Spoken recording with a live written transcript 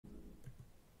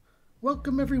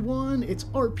Welcome everyone, it's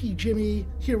RPJimmy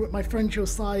here with my friend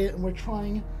Josiah, and we're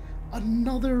trying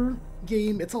another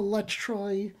game. It's a Let's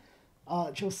Try.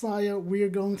 Josiah, we're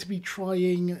going to be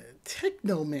trying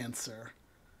Technomancer.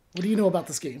 What do you know about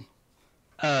this game?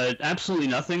 Absolutely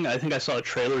nothing. I think I saw a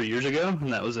trailer years ago,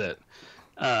 and that was it.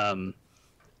 Um,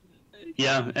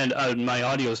 yeah, and my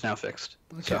audio is now fixed.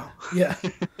 Okay, So. yeah.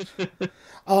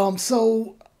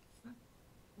 So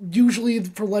usually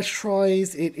for Let's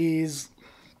Tries, it is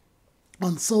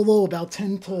on solo about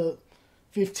 10 to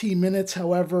 15 minutes.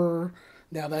 However,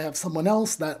 now that I have someone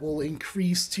else, that will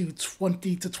increase to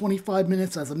 20 to 25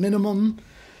 minutes as a minimum.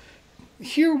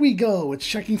 Here we go. It's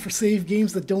checking for save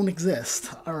games that don't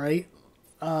exist. All right.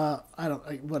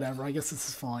 Whatever. I guess this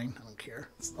is fine. I don't care.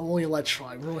 It's only a Let's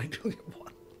Try. We're only doing it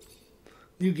one.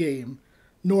 New game.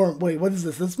 Wait, what is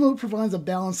this? This mode provides a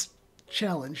balanced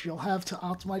challenge. You'll have to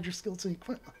optimize your skills and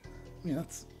equipment. I mean,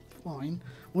 that's fine.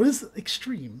 What is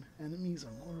extreme? Enemies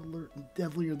are more alert and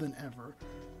deadlier than ever.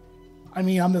 I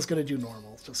mean, I'm just gonna do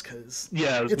normal, just because.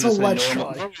 Yeah, it's a Let's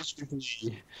Try.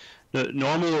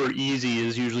 Normal or easy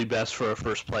is usually best for a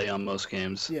first play on most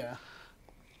games. Yeah.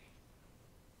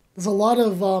 There's a lot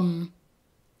of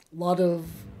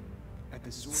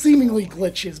seemingly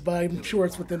glitches, but I'm sure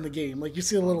it's within the game. Like, you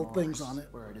see the little things on it.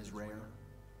 Where it is rare,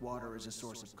 water is a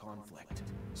source of conflict,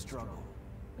 struggle,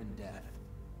 and death.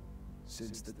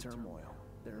 Since the turmoil,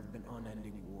 there have been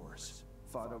unending wars,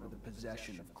 fought over the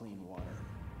possession of clean water.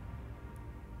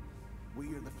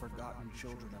 We are the forgotten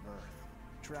children of Earth,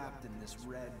 trapped in this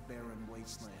red, barren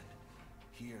wasteland.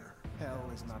 Here,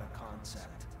 hell is not a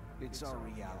concept, it's our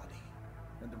reality.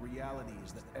 And the reality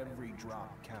is that every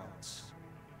drop counts.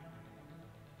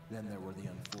 Then there were the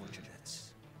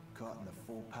unfortunates, caught in the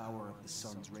full power of the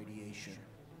sun's radiation,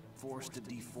 forced to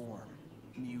deform,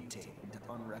 mutate into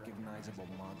unrecognizable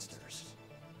monsters.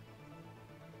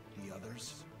 The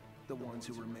others, the ones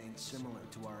who remained similar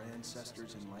to our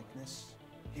ancestors in likeness,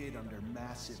 hid under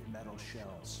massive metal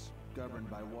shells, governed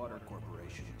by water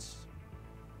corporations.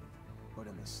 But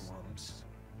in the slums,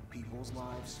 people's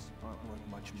lives aren't worth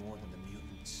much more than the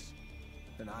mutants.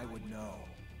 And I would know.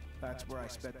 That's where I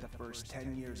spent the first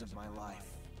 10 years of my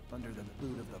life, under the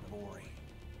boot of the Bori.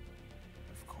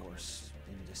 Of course,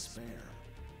 in despair,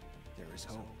 there is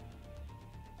hope.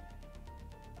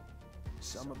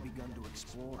 Some have begun to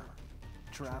explore,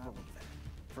 travel even,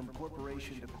 from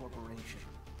corporation to corporation,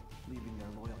 leaving their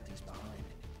loyalties behind.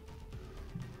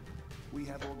 We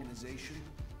have organization,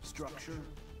 structure,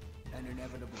 and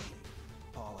inevitably,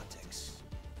 politics.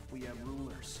 We have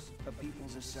rulers, a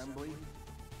people's assembly,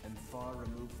 and far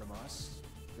removed from us,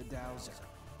 the Dowser,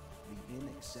 the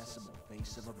inaccessible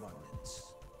face of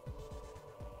abundance.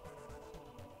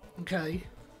 Okay.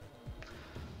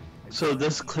 So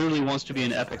this clearly wants to be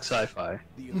an epic sci-fi.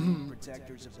 The elite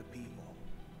protectors of the people,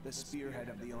 the spearhead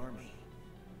of the army,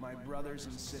 my brothers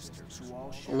and sisters who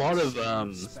all share A lot of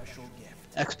special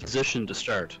gift. exposition to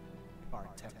start.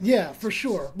 Yeah, for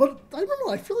sure. But I don't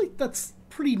know. I feel like that's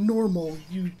pretty normal.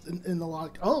 In the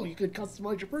lock. Oh, you could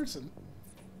customize your person.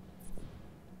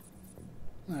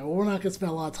 All right, well, we're not gonna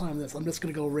spend a lot of time on this. I'm just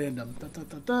gonna go random. Da da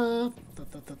da da da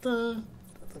da da da da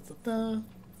da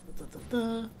da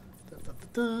da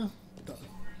da da.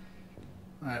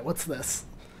 All right, what's this?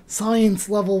 Science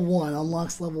level 1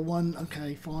 unlocks level 1.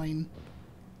 Okay, fine.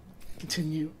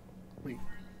 Continue. Wait,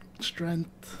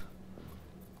 strength.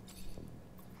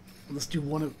 Let's do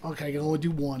one. Okay, I can only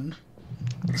do one.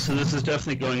 So this is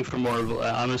definitely going for more of,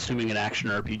 I'm assuming, an action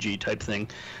RPG type thing.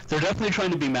 They're definitely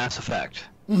trying to be Mass Effect.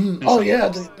 Mm-hmm. Oh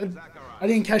yeah, I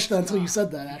didn't catch that until you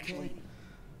said that, actually.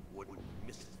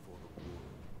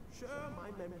 Sure, my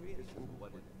memory isn't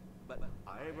what it, but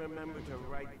I remember to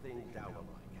write things down on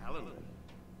my calendar.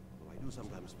 Well, I do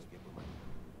sometimes forget my.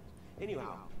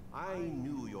 Anyhow, I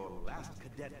knew your last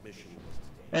cadet mission was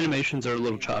today. Animations are a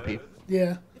little choppy.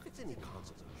 Yeah. If it's any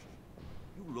consolation,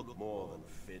 you look more than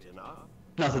fit enough.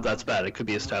 Not that that's bad. It could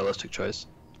be a stylistic choice.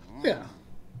 Yeah.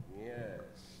 Yes,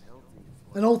 healthy.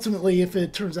 And ultimately, if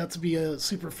it turns out to be a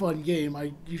super fun game,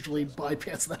 I usually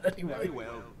bypass that anyway. Very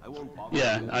well. I won't bother.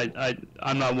 Yeah,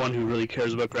 I'm not one who really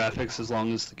cares about graphics as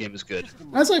long as the game is good.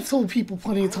 As I've told people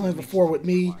plenty of times before, with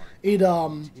me, it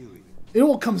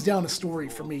all comes down to story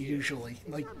for me usually.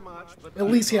 Like, at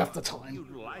least half the time.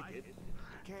 You'd like it.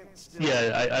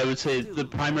 Yeah, I would say the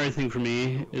primary thing for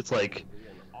me, it's like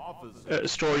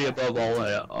story above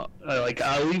all.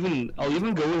 I'll even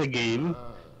go with a game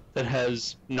that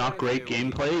has not great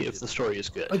gameplay if the story is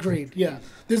good. Agreed. Yeah,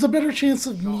 there's a better chance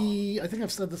of me. I think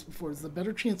I've said this before. There's a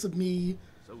better chance of me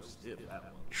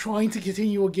trying to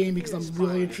continue a game because I'm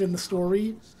really interested in the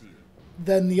story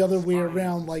than the other way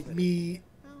around. Like me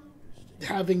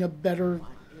having a better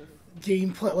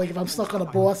gameplay. Like if I'm stuck on a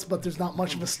boss, but there's not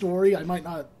much of a story, I might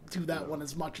not do that one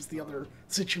as much as the other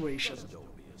situation.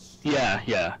 Yeah,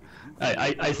 yeah.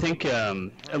 I think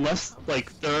unless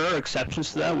like there are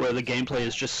exceptions to that where the gameplay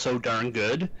is just so darn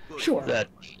good Sure. that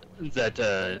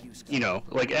you know,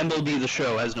 like MLB The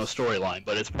Show has no storyline,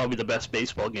 but it's probably the best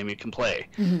baseball game you can play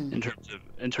in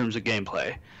terms of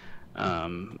gameplay.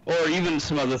 Or even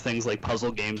some other things like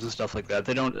puzzle games and stuff like that.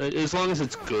 They don't, as long as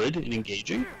it's good and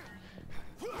engaging.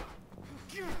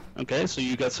 Okay, so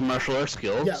you got some martial arts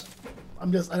skills. Yeah.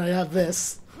 And I have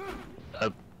this.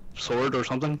 A sword or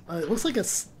something. It looks like a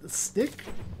stick.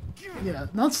 Yeah,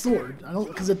 not sword. I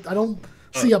don't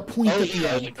see a point at the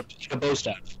end. Like a bow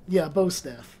staff. Yeah, bow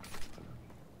staff.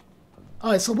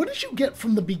 All right, so what did you get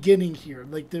from the beginning here?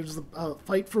 Like, there's a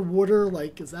fight for water.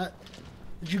 Like, is that?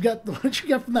 What did you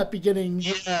get from that beginning?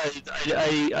 Yeah,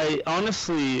 I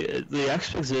honestly, the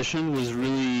exposition was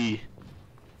really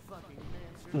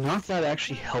not that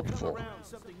actually helpful.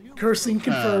 Cursing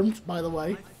confirmed, by the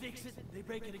way. I fix it, they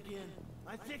break it again.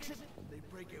 I fix it, they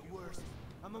break it worse.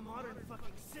 I'm a modern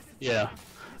fucking system. Yeah.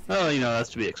 Well, you know, that's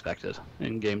to be expected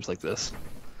in games like this.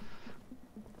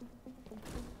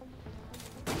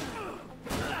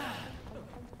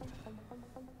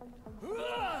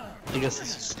 I guess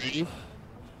this is training.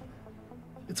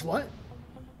 It's what?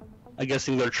 I'm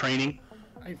guessing they're training.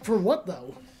 For what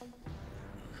though?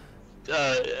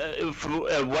 From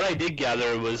what I did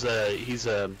gather was he's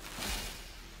in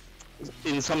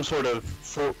some sort of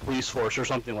police force or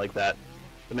something like that.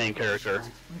 The main character.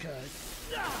 Okay.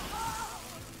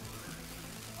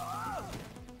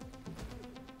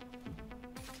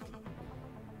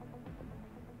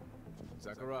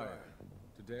 Zachariah,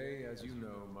 today, as you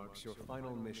know, marks your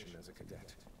final mission as a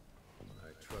cadet.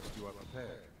 I trust you are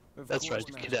prepared. That's right,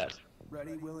 cadet.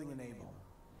 Ready, willing, and able.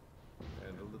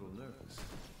 And a little nervous.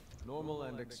 Normal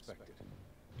and expected.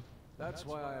 That's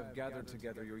why I have gathered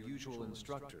together your usual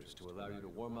instructors to allow you to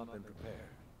warm up and prepare.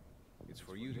 It's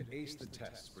for you to ace the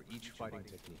tests for each fighting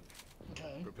technique.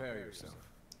 Okay. Prepare yourself.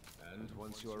 And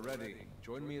once you are ready,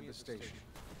 join me at the station.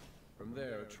 From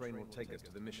there, a train will take us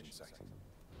to the mission site.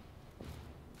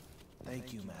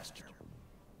 Thank you, Master.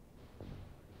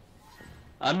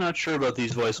 I'm not sure about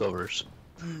these voiceovers.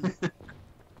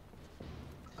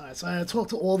 Alright, so I had to talk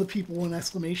to all the people with an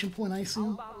exclamation point, I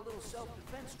assume? How about a little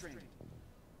self-defense training?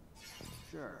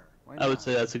 Sure. Why I would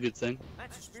say that's a good thing.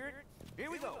 That's the spirit. Here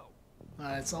we go.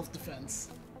 Alright, self-defense.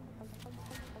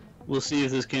 We'll see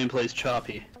if this gameplay's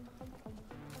choppy.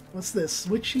 What's this?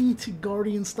 Switching to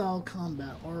Guardian-style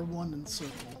combat. R1 and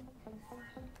circle.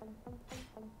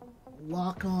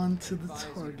 Lock on to the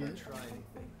target.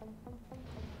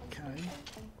 Okay.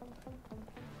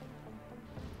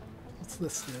 What's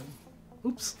this do?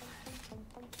 Oops.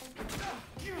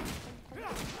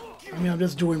 I mean, I'm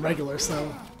just doing regular,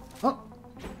 so... Oh!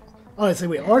 Alright, so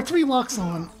wait. R3 locks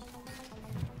on.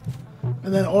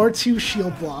 And then R2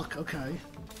 shield block. Okay.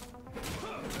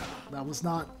 That was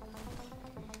not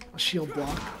a shield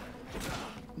block.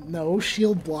 No,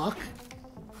 shield block.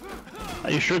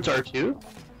 Are you sure it's R2?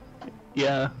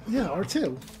 Yeah. Yeah,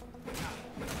 R2.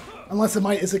 Unless it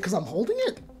might... Is it because I'm holding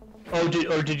it? Oh,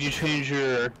 did you change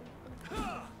your...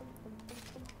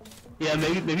 Yeah,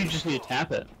 maybe you just need to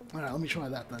tap it. Alright, let me try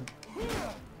that then.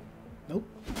 Nope.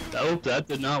 Nope, that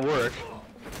did not work.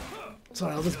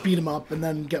 Sorry, I'll just beat him up and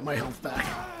then get my health back.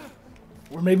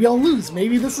 Or maybe I'll lose.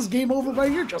 Maybe this is game over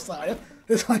right here, Josiah.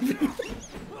 This might be...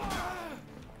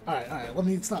 Alright, let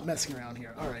me stop messing around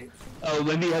here. Alright. Oh,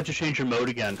 maybe you have to change your mode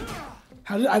again.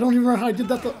 I don't even remember how I did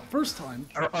that the first time.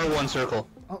 R1 circle.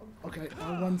 Oh, okay.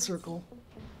 R1 circle.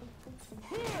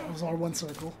 That was R1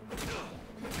 circle.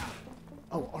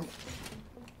 Oh,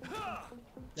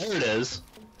 There it is.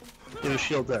 Get a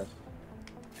shield there.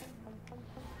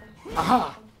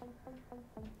 Aha!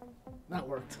 That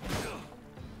worked.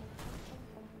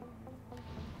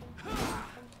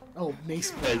 Oh,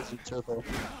 mace. Okay, it's in circle.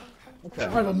 Okay. I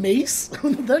have a mace?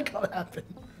 When did that happen?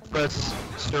 Press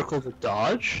circle to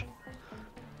dodge.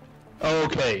 Oh,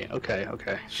 okay.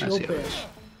 I Shield see it. bash.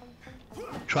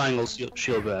 Triangle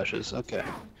shield bashes. Okay.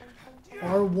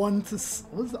 R1 to...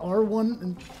 What is it? R1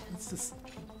 and... It's just...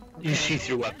 You sheath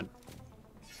your weapon.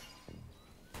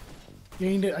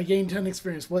 I gained 10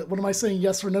 experience. What am I saying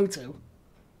yes or no to?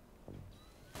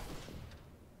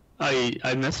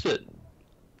 I missed it.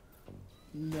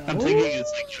 No. I'm thinking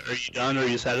it's like, are you done? Are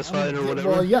you satisfied or whatever?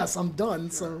 Well, yes, I'm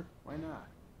done, so... Why not?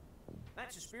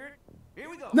 That's the spirit. Here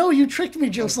we go. No, you tricked me,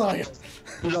 Josiah!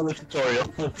 Put on the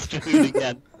tutorial. Let's do it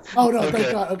again. Oh, no, Okay.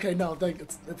 thank God. Okay, no,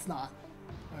 it's not.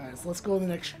 Alright, so let's go to the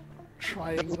next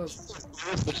triangle. Where's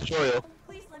the tutorial?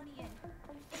 Please let me in.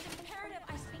 It's imperative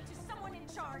I speak to someone in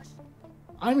charge.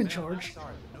 I'm in charge.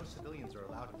 Sorry, but no civilians are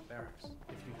allowed in the barracks.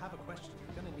 If you have a question,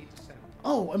 you're gonna need to send.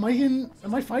 Oh, am I in?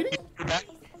 Am I fighting? You're back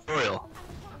tutorial.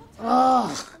 Ah.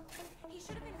 He should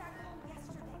have been back home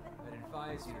yesterday, but I'd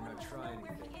advise you to not try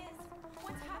where anything. he is.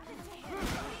 What's happened to him?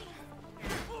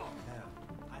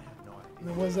 I have no idea.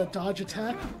 There was that dodge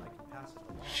attack. I can pass it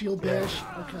along. Shield bash.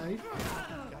 Okay.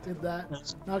 Did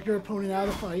that. Knock your opponent out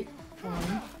of the fight.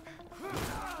 Fine.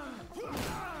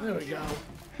 There we go.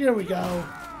 Here we go.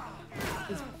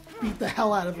 Just beat the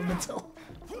hell out of him until.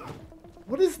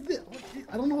 What is this?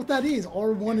 I don't know what that is.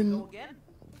 R1 and.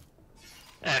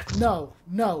 X. No,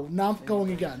 not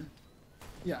going again.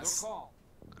 Yes. Call.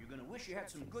 You're gonna wish you had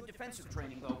some good defensive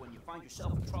training though when you find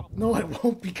yourself in trouble. No, I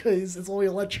won't because it's only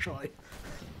a let's try.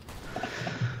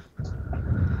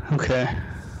 Okay.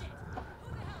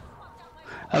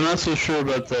 I'm not so sure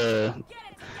about the...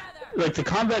 Like, the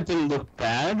combat didn't look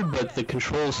bad, but the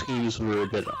control schemes were a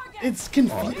bit... It's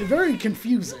very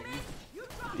confusing.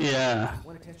 Yeah.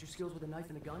 Want to test your skills with a knife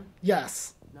and a gun?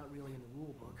 Yes. Not really in the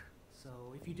rule book. So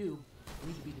if you do, you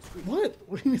need to be discreet. What?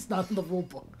 What do you mean it's not in the rule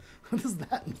book? What does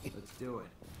that mean? Let's do it.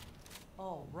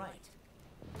 All right.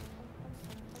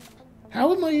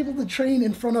 How am I able to train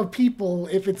in front of people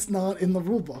if it's not in the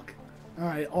rule book?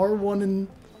 Alright, R1 and...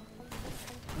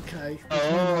 Okay.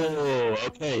 Oh,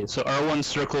 okay. So R1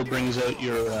 circle brings out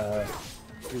your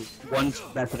one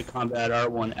method of combat,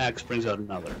 R1X brings out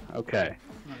another. Okay.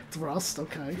 Thrust,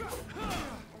 okay.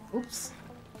 Oops.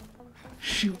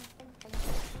 Shoot.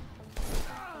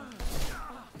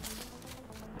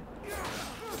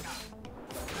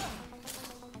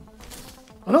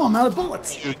 Oh no, I'm out of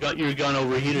bullets! Your gun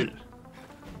overheated.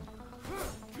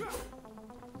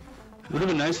 Would have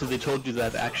been nice if they told you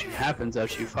that actually happens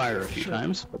after you fire a few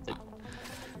times, but they...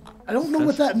 I don't know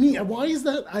what that means. Why is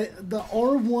that the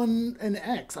R1 and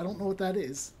X? I don't know what that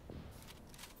is.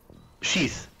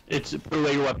 Sheath. It's put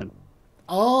away your weapon.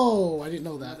 Oh, I didn't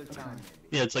know that. Okay.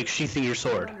 Yeah, it's like sheathing your Don't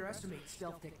sword. underestimate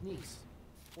stealth techniques,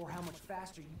 or how much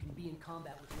faster you can be in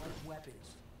combat with light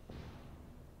weapons.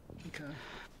 Okay.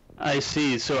 I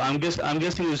see. So I'm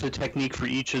guessing there's a technique for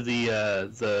each of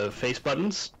the face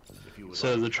buttons.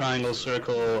 So the triangle,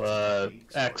 circle,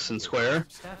 X, and square,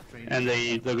 and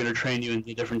they're going to train you in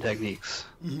the different techniques.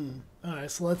 Alright,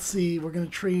 so let's see. We're going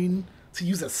to train to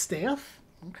use a staff?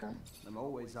 Okay. I'm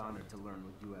always honored to learn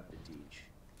what you have to teach.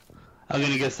 I'm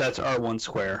going to guess that's R1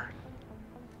 square.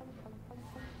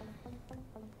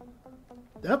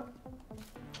 Yep.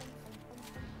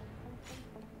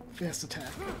 Fast attack.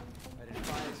 I'd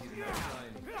advise you to not try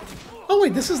anything. Oh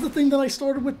wait, this is the thing that I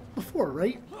started with before,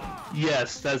 right?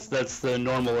 Yes, that's the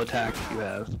normal attack you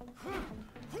have.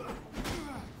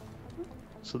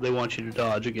 So they want you to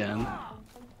dodge again.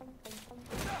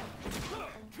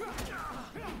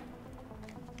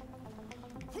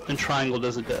 And triangle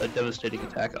does a devastating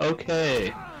attack.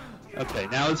 Okay. Okay,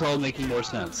 now it's all making more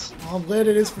sense. Well, I'm glad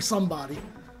it is for somebody.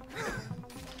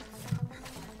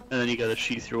 And then you gotta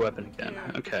sheath your weapon again.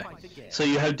 Okay. So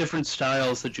you have different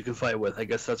styles that you can fight with. I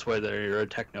guess that's why you're a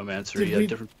technomancer. You have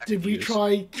different Did we techniques.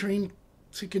 try train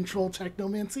to control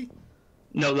technomancy?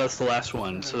 No, that's the last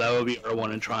one. So that would be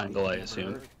R1 and triangle, I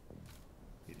assume.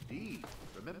 Indeed.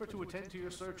 Remember to attend to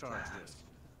your surcharge list.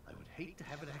 I would hate to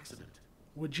have an accident.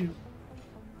 Would you?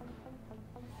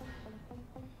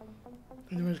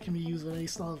 Damage can be used with any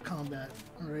style of combat.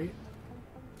 Alright.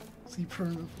 See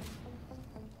permanent.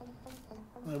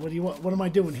 What do you want? What am I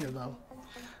doing here though?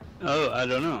 Oh, I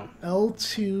don't know.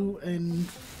 L2 and...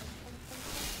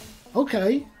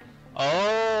 Okay.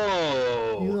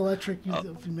 Oh! Use electric, use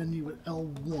the menu with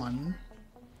L1.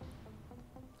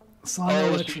 Assign Oh, so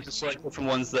you electric. can select different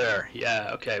ones there.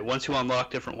 Yeah, okay. Once you unlock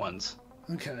different ones.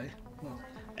 Okay. Well,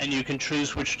 And you can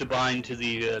choose which to bind to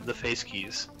the face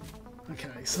keys.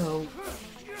 okay, so...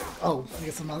 Oh, I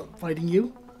guess I'm not fighting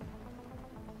you?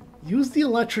 Use the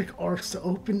electric arcs to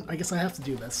open... I guess I have to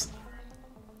do this.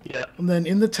 Yeah. And then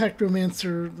in the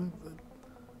Technomancer...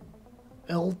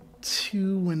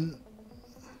 L2 and...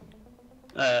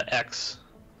 X.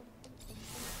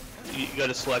 You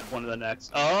gotta select one of the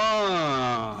next.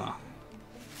 Oh!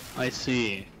 I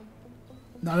see.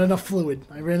 Not enough fluid.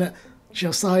 I ran out...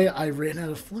 Josiah, I ran out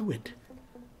of fluid.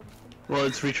 Well,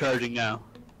 it's recharging now.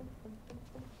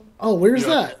 Oh, where's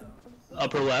You're that?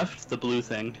 Upper left, the blue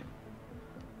thing.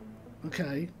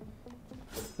 Okay.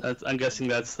 I'm guessing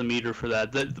that's the meter for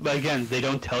that. But again, they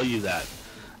don't tell you that.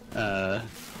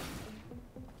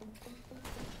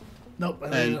 Nope, I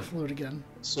ran out of fluid again.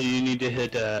 So you need to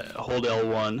hit hold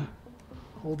L1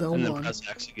 Hold and then L1 press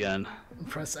X again. and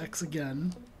press X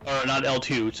again. Or not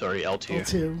L2, sorry, L2.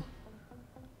 L2.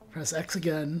 Press X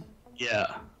again.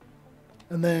 Yeah.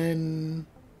 And then...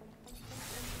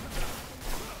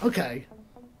 Okay.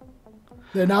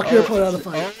 They're not gonna put out a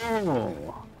fight.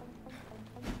 Oh.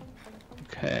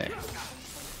 Okay.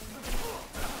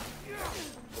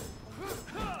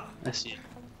 I see.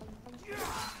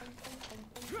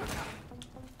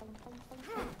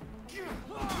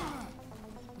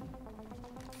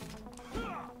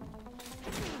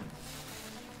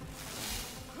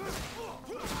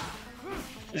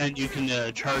 And you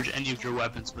can charge any of your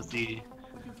weapons with the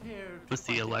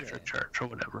electric charge or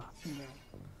whatever.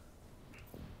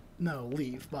 No,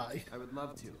 leave. Bye. I would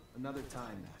love to. Another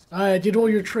time, Master. I did all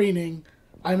your training.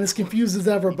 I'm as confused as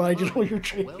ever, but I did all your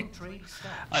training.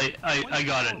 I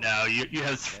got it now. You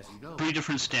have three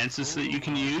different stances that you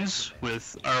can use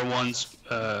with R1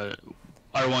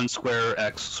 square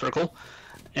X circle,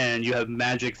 and you have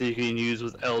magic that you can use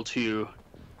with L2.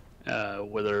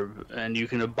 And you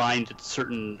can bind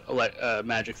certain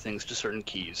magic things to certain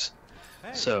keys.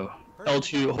 So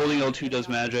L2, holding L2 does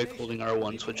magic, holding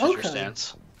R1 switches your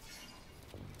stance.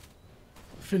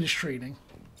 Finish training.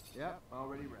 Yep,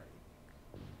 already ready.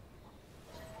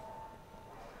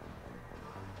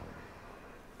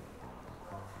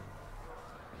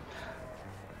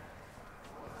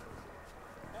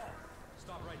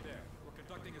 Stop right there. We're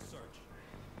conducting a search.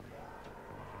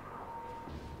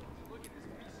 Look at this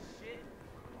piece of shit.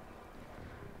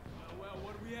 Well,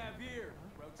 what do we have here?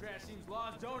 Road trash seems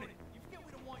lost, don't it? You forget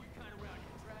we don't want your kind around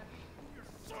here, trash. Move your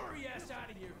sorry ass out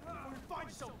of here, or you find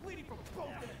yourself bleeding from both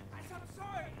ends. I'm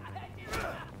sorry.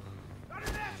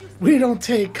 We don't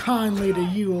take kindly to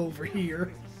you over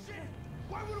here.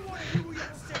 Why would I want to do what you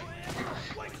have to say?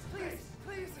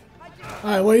 Please,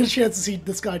 Alright, what is the chances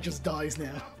this guy just dies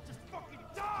now? just fucking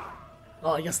die.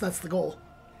 Oh, I guess that's the goal.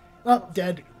 Oh,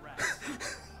 dead.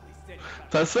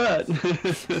 That's that.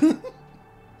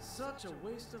 Such a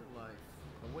waste of life.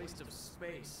 A waste of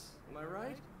space. Am I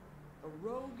right? A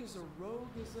rogue is a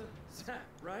zap,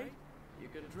 right? You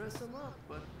can dress him up,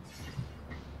 but...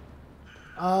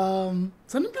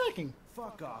 Send him packing.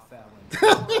 Fuck off,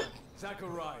 Alan.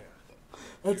 Zachariah.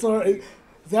 That's alright.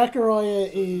 Zachariah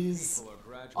is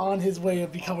on his way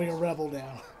of becoming a rebel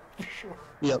now. For sure.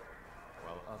 Yep.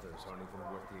 While others aren't even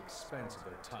worth the expense of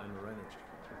their time or energy.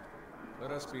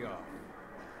 Let us be off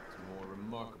to more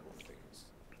remarkable things.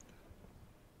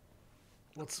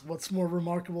 What's more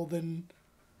remarkable than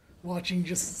watching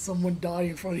just someone die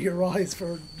in front of your eyes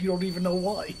for you don't even know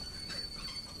why?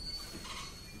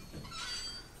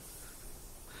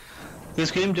 This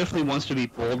game definitely wants to be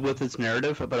bold with its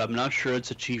narrative, but I'm not sure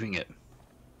it's achieving it.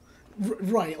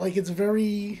 Right, like it's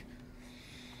very...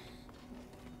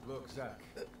 Look, Zach,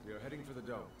 we are heading for the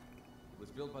dome. It was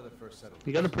built by the first settlement.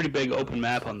 You got a pretty big open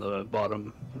map on the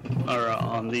bottom, or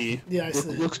on the... Yeah, I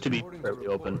see. Looks to be fairly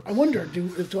open. I wonder,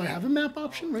 do I have a map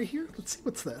option right here? Let's see,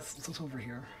 what's this? What's over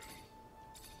here?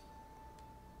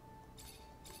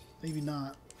 Maybe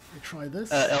not. We try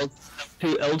this.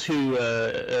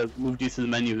 L2 moved you to the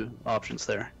menu options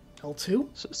there. L2?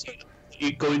 So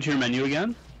you go into your menu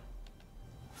again,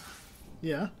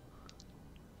 Yeah.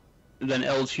 then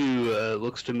L2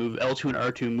 looks to move, L2 and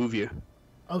R2 move you.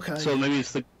 Okay. So maybe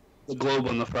it's the globe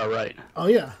on the far right. Oh,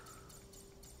 yeah.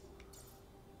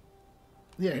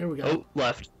 Yeah, here we go. Oh,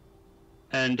 left.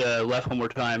 And left one more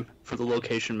time for the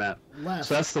location map. Left.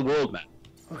 So that's the world map.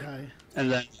 Okay.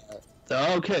 And then,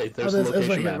 okay, there's Oh, the that's location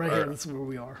right here, map. right here. That's where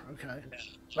we are. Okay.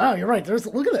 Wow, you're right.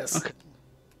 Look at this. Okay.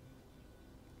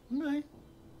 Okay.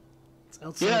 It's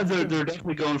outside Yeah, the- they're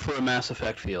definitely going for a Mass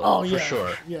Effect feel. Oh, for yeah.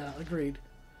 sure. Yeah, agreed.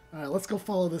 All right, let's go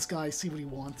follow this guy, see what he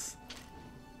wants.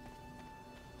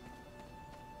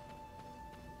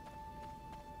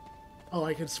 Oh,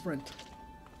 I can sprint.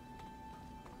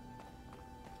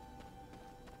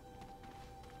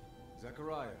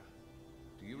 Zachariah,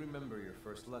 do you remember your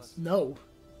first lesson? No.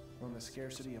 On the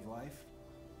scarcity of life?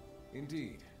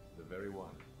 Indeed, the very one.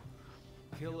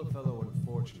 Kill a fellow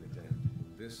unfortunate and,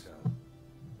 in this hell,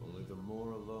 only the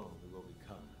more alone we will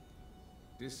become.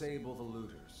 Disable the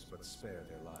looters, but spare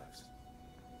their lives.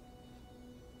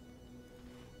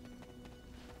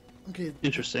 Okay.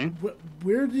 Interesting.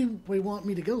 Where do we want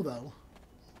me to go, though?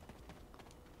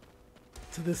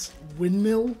 To this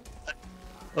windmill?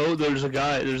 Oh, there's a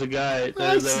guy. There's a guy.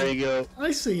 There you go.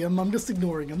 I see him. I'm just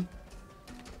ignoring him.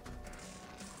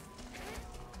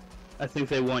 I think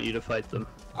they want you to fight them.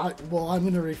 Well, I'm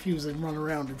going to refuse and run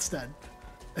around instead.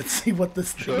 And see what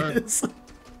this Sure. thing is.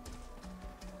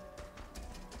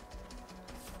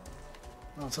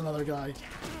 Oh, it's another guy.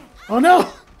 Oh, no!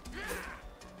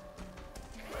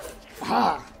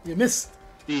 Ha! You missed.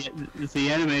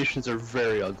 The animations are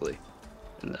very ugly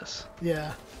in this.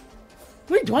 Yeah.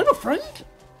 Wait, do I have a friend?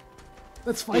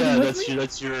 That's fighting Yeah, with me?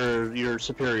 that's your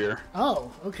superior.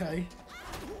 Oh, okay.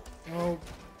 Well,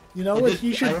 You know what?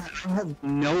 He should. I have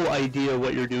no idea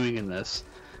what you're doing in this.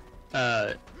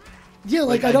 Yeah,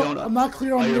 like I don't. I'm not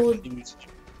clear on the.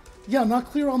 Yeah, I'm not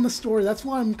clear on the story. That's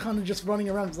why I'm kind of just running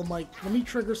around because I'm like, let me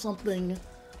trigger something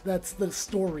that's the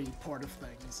story part of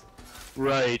things.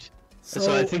 Right.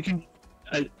 So I think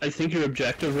I think your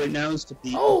objective right now is to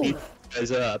beat these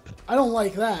guys up. I don't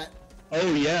like that.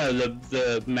 Oh yeah,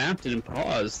 the map didn't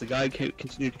pause. The guy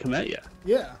continued to come at you.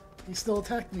 Yeah, he still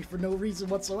attacked me for no reason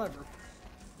whatsoever.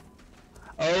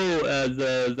 Oh,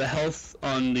 the health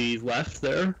on the left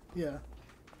there. Yeah.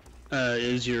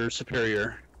 Is your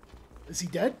superior. Is he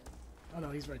dead? Oh no,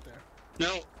 he's right there.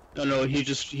 No. He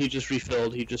just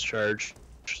refilled. He just charged,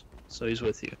 so he's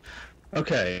with you.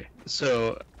 Okay,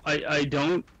 so I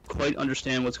don't quite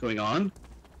understand what's going on.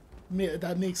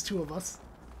 That makes two of us.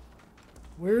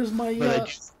 Where's my?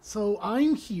 So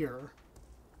I'm here.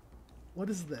 What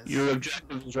is this? Your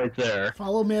objective is right there.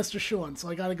 Follow Master Sean. So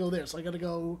I gotta go there. So I gotta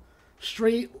go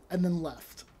straight and then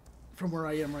left from where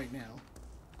I am right now.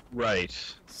 Right.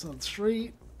 So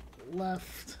straight,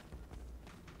 left.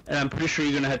 And I'm pretty sure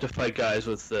you're gonna have to fight guys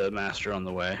with the Master on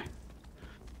the way.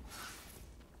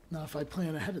 Now, if I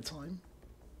plan ahead of time,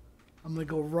 I'm gonna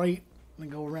go right and then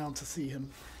go around to see him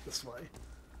this way.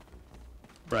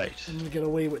 Right. I'm gonna get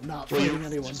away with not fighting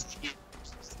anyone.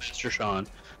 Mr. Sean.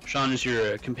 Sean is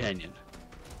your companion.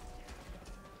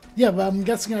 Yeah, but I'm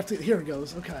guessing I have to. Here it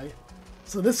goes. Okay.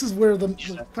 So this is where the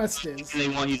quest is. And they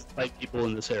want you to fight people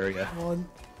in this area. One.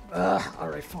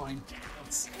 Alright, fine.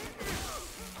 Let's...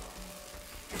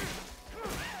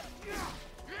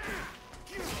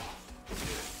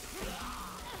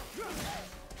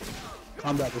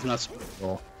 Combat is not smooth at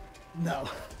all. No.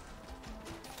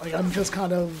 Like, I'm just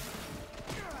kind of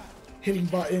hitting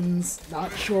buttons,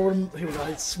 not sure when... Here we go,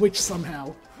 I switched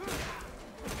somehow.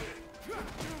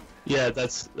 Yeah,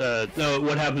 that's... no,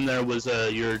 what happened there was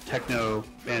your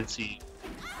Technomancer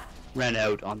ran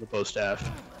out on the bow staff.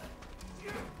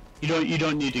 You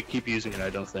don't need to keep using it,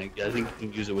 I don't think. I think you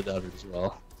can use it without it as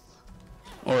well.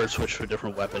 Or switch to a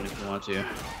different weapon if you want to.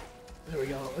 There we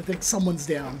go. I think someone's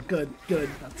down. Good, good.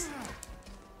 That's...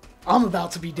 I'm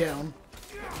about to be down.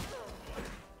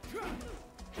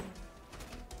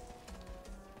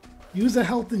 Use a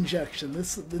health injection.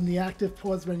 This in the active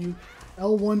pause menu.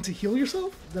 L1 to heal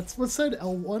yourself? That's what it said?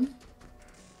 L1?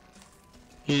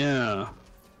 Yeah.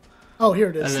 Oh, here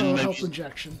it is. So health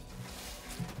injection.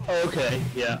 Oh, okay,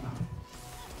 yeah.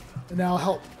 And now I'll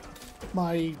help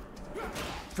my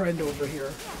friend over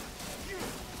here.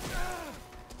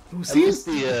 Who seems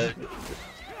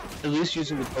at least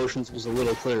using the potions was a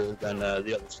little clearer than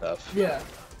the other stuff. Yeah.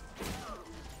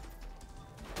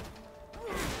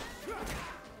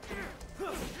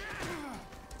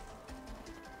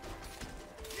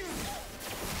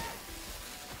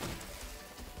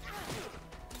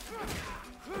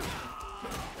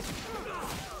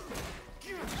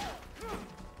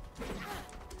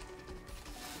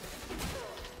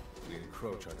 We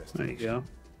encroach our There destination. you go.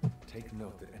 Take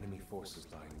note that enemy forces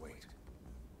lie in wait.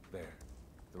 There,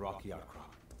 the rocky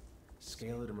outcrop.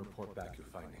 Scale it and report back your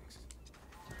findings.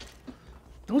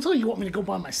 Don't tell you want me to go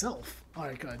by myself.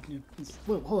 Alright, good.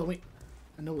 Wait, hold on, wait.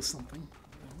 I noticed something.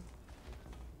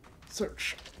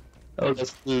 Search. Oh,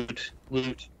 that's loot.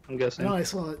 Loot, I'm guessing. I know, I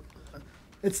saw it.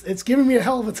 It's giving me a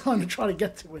hell of a time to try to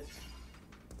get to it.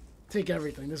 Take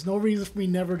everything. There's no reason for me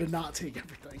never to not take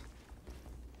everything.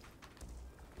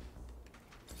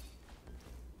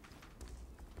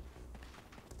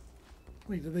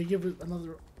 Wait, did they give it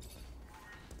another...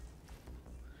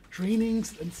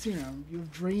 Drainings and serum. You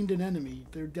have drained an enemy.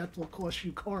 Their death will cost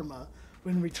you karma.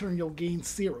 When in return, you'll gain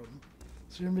serum.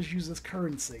 Serum is used as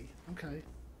currency. Okay.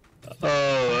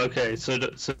 Oh, okay. So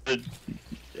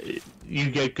you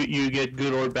get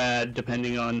good or bad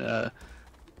depending on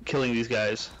killing these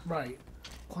guys. Right.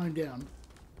 Climb down.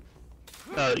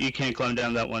 You can't climb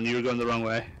down that one. You were going the wrong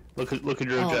way. Look at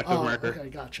your objective marker. Okay,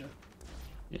 gotcha.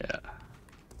 Yeah.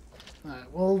 All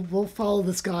right. Well, we'll follow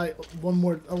this guy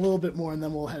a little bit more, and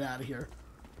then we'll head out of here.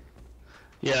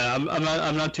 Yeah,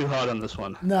 I'm not too hot on this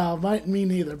one. No, me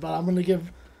neither. But I'm gonna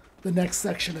give the next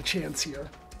section a chance here,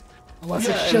 unless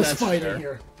Yeah, it's just that's fighting fair.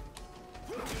 here.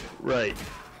 Right.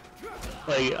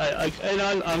 Like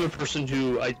I'm a person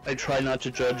who I try not to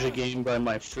judge a game by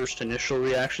my first initial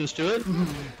reactions to it,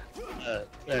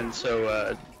 and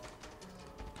so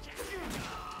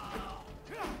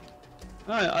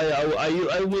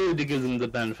I willing to give them the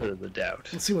benefit of the doubt.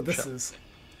 Let's see what this is.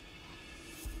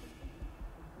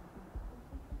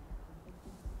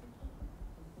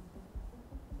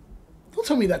 Don't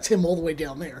tell me that's him all the way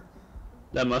down there.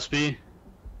 That must be.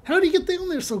 How did he get down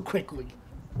there so quickly?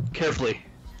 Carefully.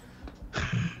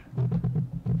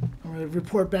 I'm going to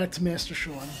report back to Master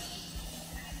Sean.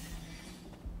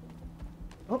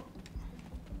 Oh.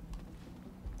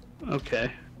 Okay.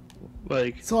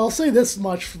 Like. So I'll say this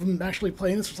much from actually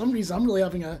playing this. For some reason, I'm really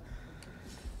having a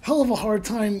hell of a hard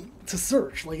time to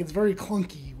search. Like, it's very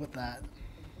clunky with that.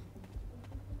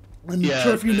 I'm not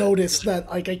sure if you noticed that,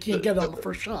 like, I can't get it on the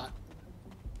first shot.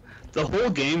 The whole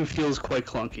game feels quite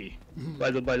clunky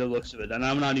by the looks of it, and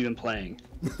I'm not even playing.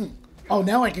 Oh,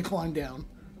 now I can climb down.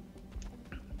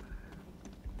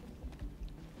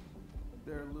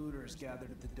 There are looters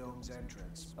gathered at the dome's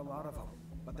entrance. A lot of them.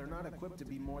 But they're not equipped to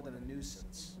be more than a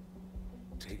nuisance.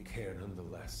 Take care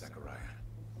nonetheless, Zachariah.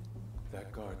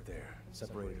 That guard there,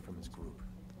 separated from his group.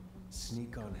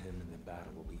 Sneak on him and the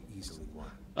battle will be easily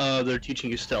won. They're teaching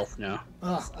you stealth now.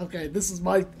 Okay, this is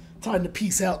my time to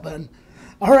peace out then.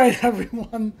 All right,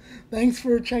 everyone. Thanks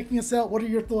for checking us out. What are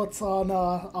your thoughts on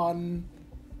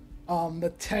the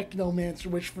Technomancer,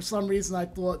 which for some reason I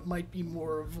thought might be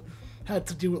more of had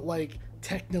to do with like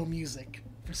techno music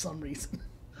for some reason.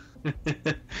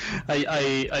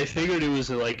 I figured it was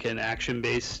like an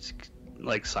action-based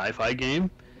like sci-fi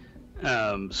game.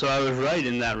 So I was right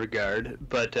in that regard,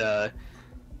 but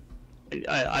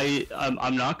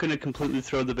I'm not going to completely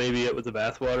throw the baby out with the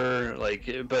bathwater.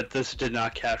 Like, but this did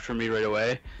not capture me right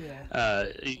away. Yeah.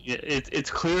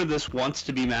 It's clear this wants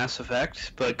to be Mass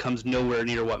Effect, but comes nowhere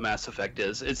near what Mass Effect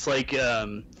is. It's like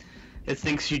it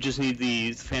thinks you just need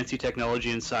the fancy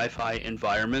technology and sci-fi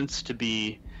environments to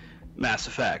be Mass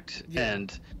Effect,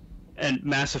 and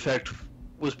Mass Effect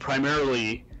was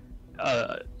primarily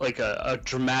like a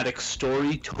dramatic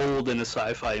story told in a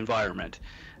sci-fi environment.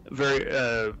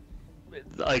 Very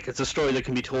like it's a story that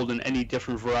can be told in any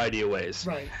different variety of ways.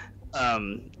 Right.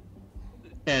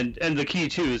 And the key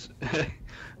too is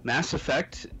Mass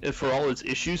Effect, for all its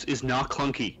issues, is not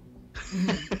clunky.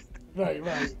 Right.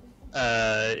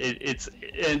 I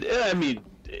mean,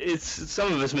 it's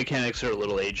some of its mechanics are a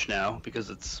little aged now because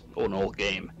it's an old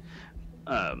game.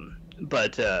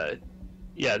 But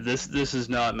yeah, this is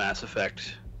not Mass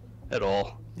Effect at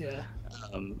all. Yeah.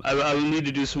 I will need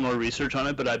to do some more research on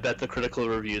it, but I bet the critical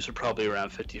reviews are probably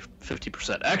around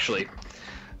 50%. Actually,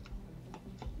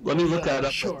 let me look that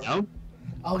up right now.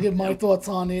 I'll give my thoughts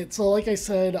on it. So, like I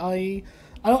said, I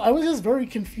was just very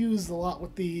confused a lot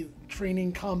with the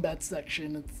training combat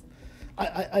section.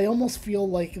 I almost feel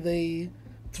like they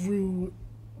threw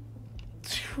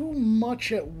too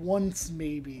much at once,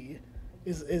 maybe,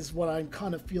 is what I'm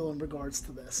kind of feeling in regards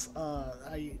to this.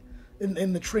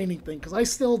 In the training thing, because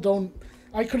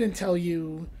I couldn't tell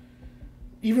you,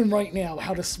 even right now,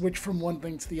 how to switch from one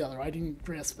thing to the other. I didn't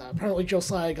grasp that. Apparently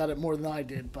Josiah got it more than I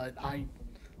did, but I'm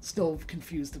still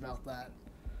confused about that.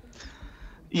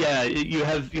 Yeah, you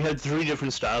had 3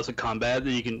 different styles of combat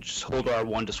that you can just hold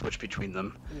R1 to switch between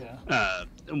them. Yeah.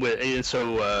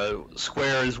 So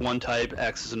square is one type,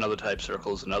 X is another type,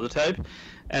 circle is another type,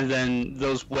 and then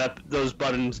those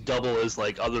buttons double as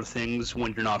like other things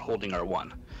when you're not holding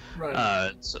R1.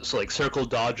 Right. So like circle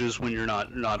dodges when you're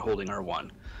not holding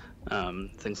R1,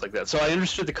 things like that. So I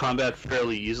understood the combat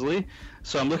fairly easily.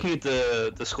 So I'm looking at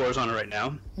the scores on it right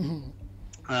now. Mm-hmm.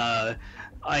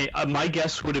 My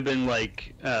guess would have been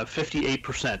like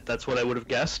 58%. That's what I would have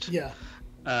guessed. Yeah.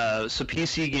 So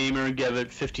PC Gamer gave it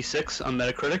 56 on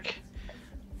Metacritic,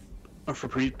 or for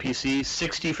PC,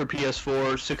 60 for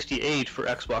PS4, 68 for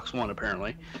Xbox One.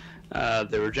 Apparently,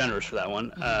 they were generous for that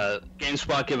one.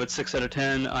 GameSpot gave it 6 out of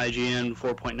 10, IGN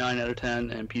 4.9 out of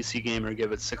 10, and PC Gamer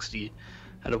gave it 60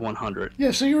 out of 100. Yeah.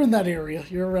 So you're in that area.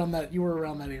 You were around that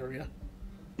area.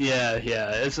 Yeah.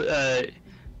 It's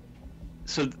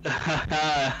So,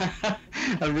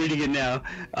 I'm reading it now.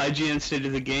 IGN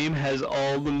stated the game has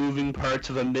all the moving parts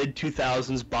of a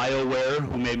mid-2000s BioWare,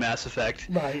 who made Mass Effect,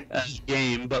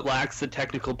 game, but lacks the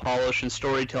technical polish and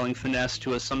storytelling finesse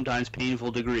to a sometimes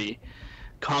painful degree.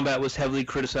 Combat was heavily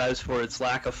criticized for its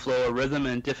lack of flow or rhythm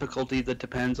and difficulty that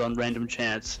depends on random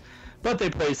chance, but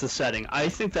they praise the setting. I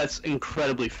think that's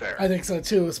incredibly fair. I think so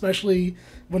too, especially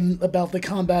when about the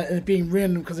combat and it being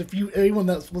random. Because anyone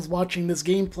that was watching this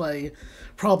gameplay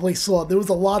probably saw there was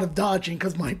a lot of dodging.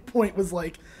 Because my point was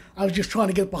like I was just trying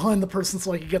to get behind the person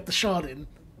so I could get the shot in.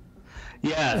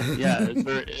 Yeah,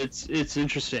 it's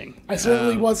interesting. I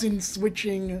certainly wasn't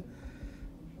switching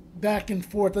back and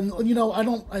forth, and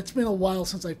it's been a while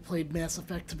since I played Mass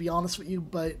Effect, to be honest with you,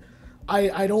 but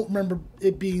I don't remember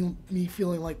it being me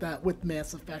feeling like that with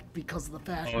Mass Effect because of the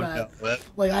fact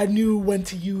like I knew when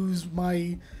to use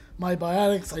my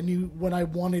biotics. I knew when I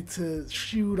wanted to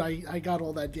shoot. I got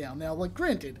all that down. Now, like,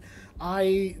 granted,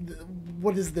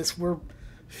 what is this? We're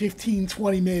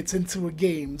 15-20 minutes into a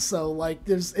game, so like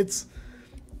there's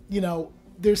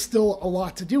still a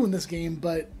lot to do in this game,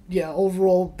 but yeah,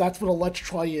 overall, that's what a Let's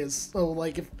Try is. So,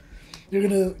 like, if you're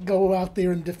gonna go out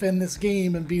there and defend this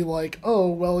game and be like, oh,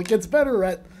 well, it gets better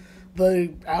at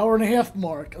the hour and a half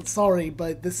mark. I'm sorry,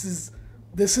 but this is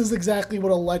exactly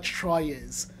what a Let's Try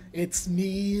is. It's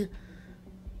me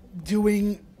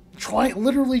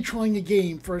literally trying a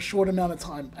game for a short amount of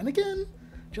time. And again,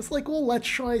 just like all Let's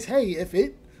Tries, hey,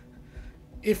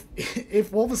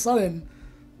 if all of a sudden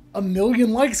 1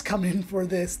 million likes come in for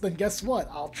this, then guess what?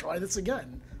 I'll try this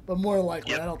again. But more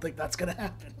likely, I don't think that's gonna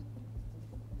happen.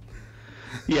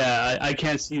 Yeah, I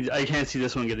can't see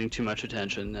this one getting too much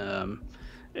attention. I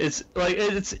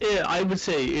would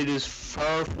say it is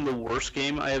far from the worst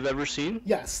game I have ever seen.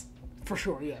 Yes, for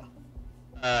sure, yeah.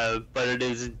 But it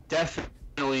is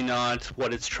definitely not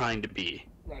what it's trying to be.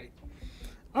 Right.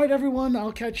 Alright, everyone,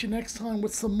 I'll catch you next time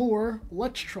with some more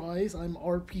Let's Tries. I'm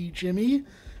RPJimmy,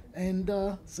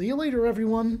 and see you later,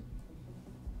 everyone.